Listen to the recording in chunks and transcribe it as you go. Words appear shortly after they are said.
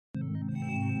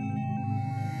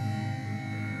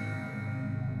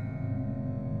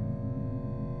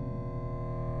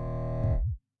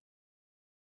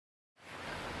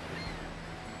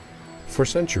For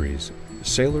centuries,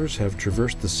 sailors have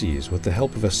traversed the seas with the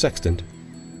help of a sextant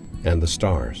and the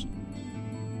stars.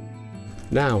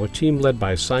 Now, a team led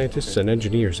by scientists and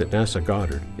engineers at NASA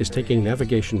Goddard is taking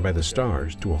navigation by the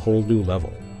stars to a whole new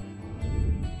level.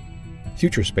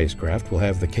 Future spacecraft will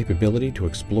have the capability to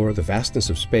explore the vastness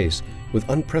of space with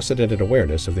unprecedented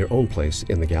awareness of their own place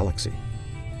in the galaxy.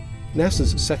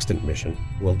 NASA's Sextant mission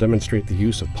will demonstrate the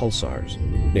use of pulsars,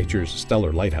 nature's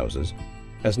stellar lighthouses,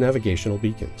 as navigational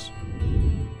beacons.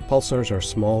 Pulsars are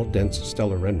small, dense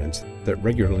stellar remnants that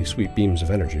regularly sweep beams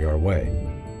of energy our way.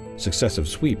 Successive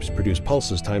sweeps produce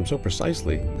pulses timed so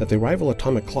precisely that they rival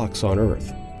atomic clocks on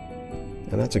Earth.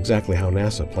 And that's exactly how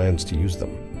NASA plans to use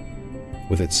them.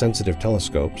 With its sensitive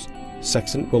telescopes,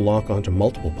 Sextant will lock onto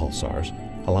multiple pulsars,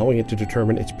 allowing it to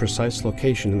determine its precise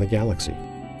location in the galaxy.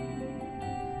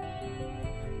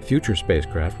 Future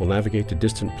spacecraft will navigate to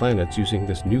distant planets using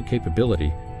this new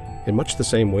capability in much the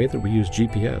same way that we use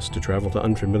GPS to travel to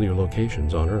unfamiliar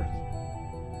locations on Earth.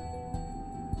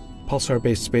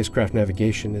 Pulsar-based spacecraft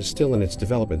navigation is still in its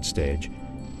development stage,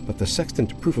 but the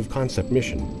Sextant proof-of-concept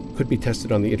mission could be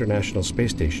tested on the International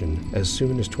Space Station as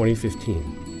soon as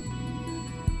 2015.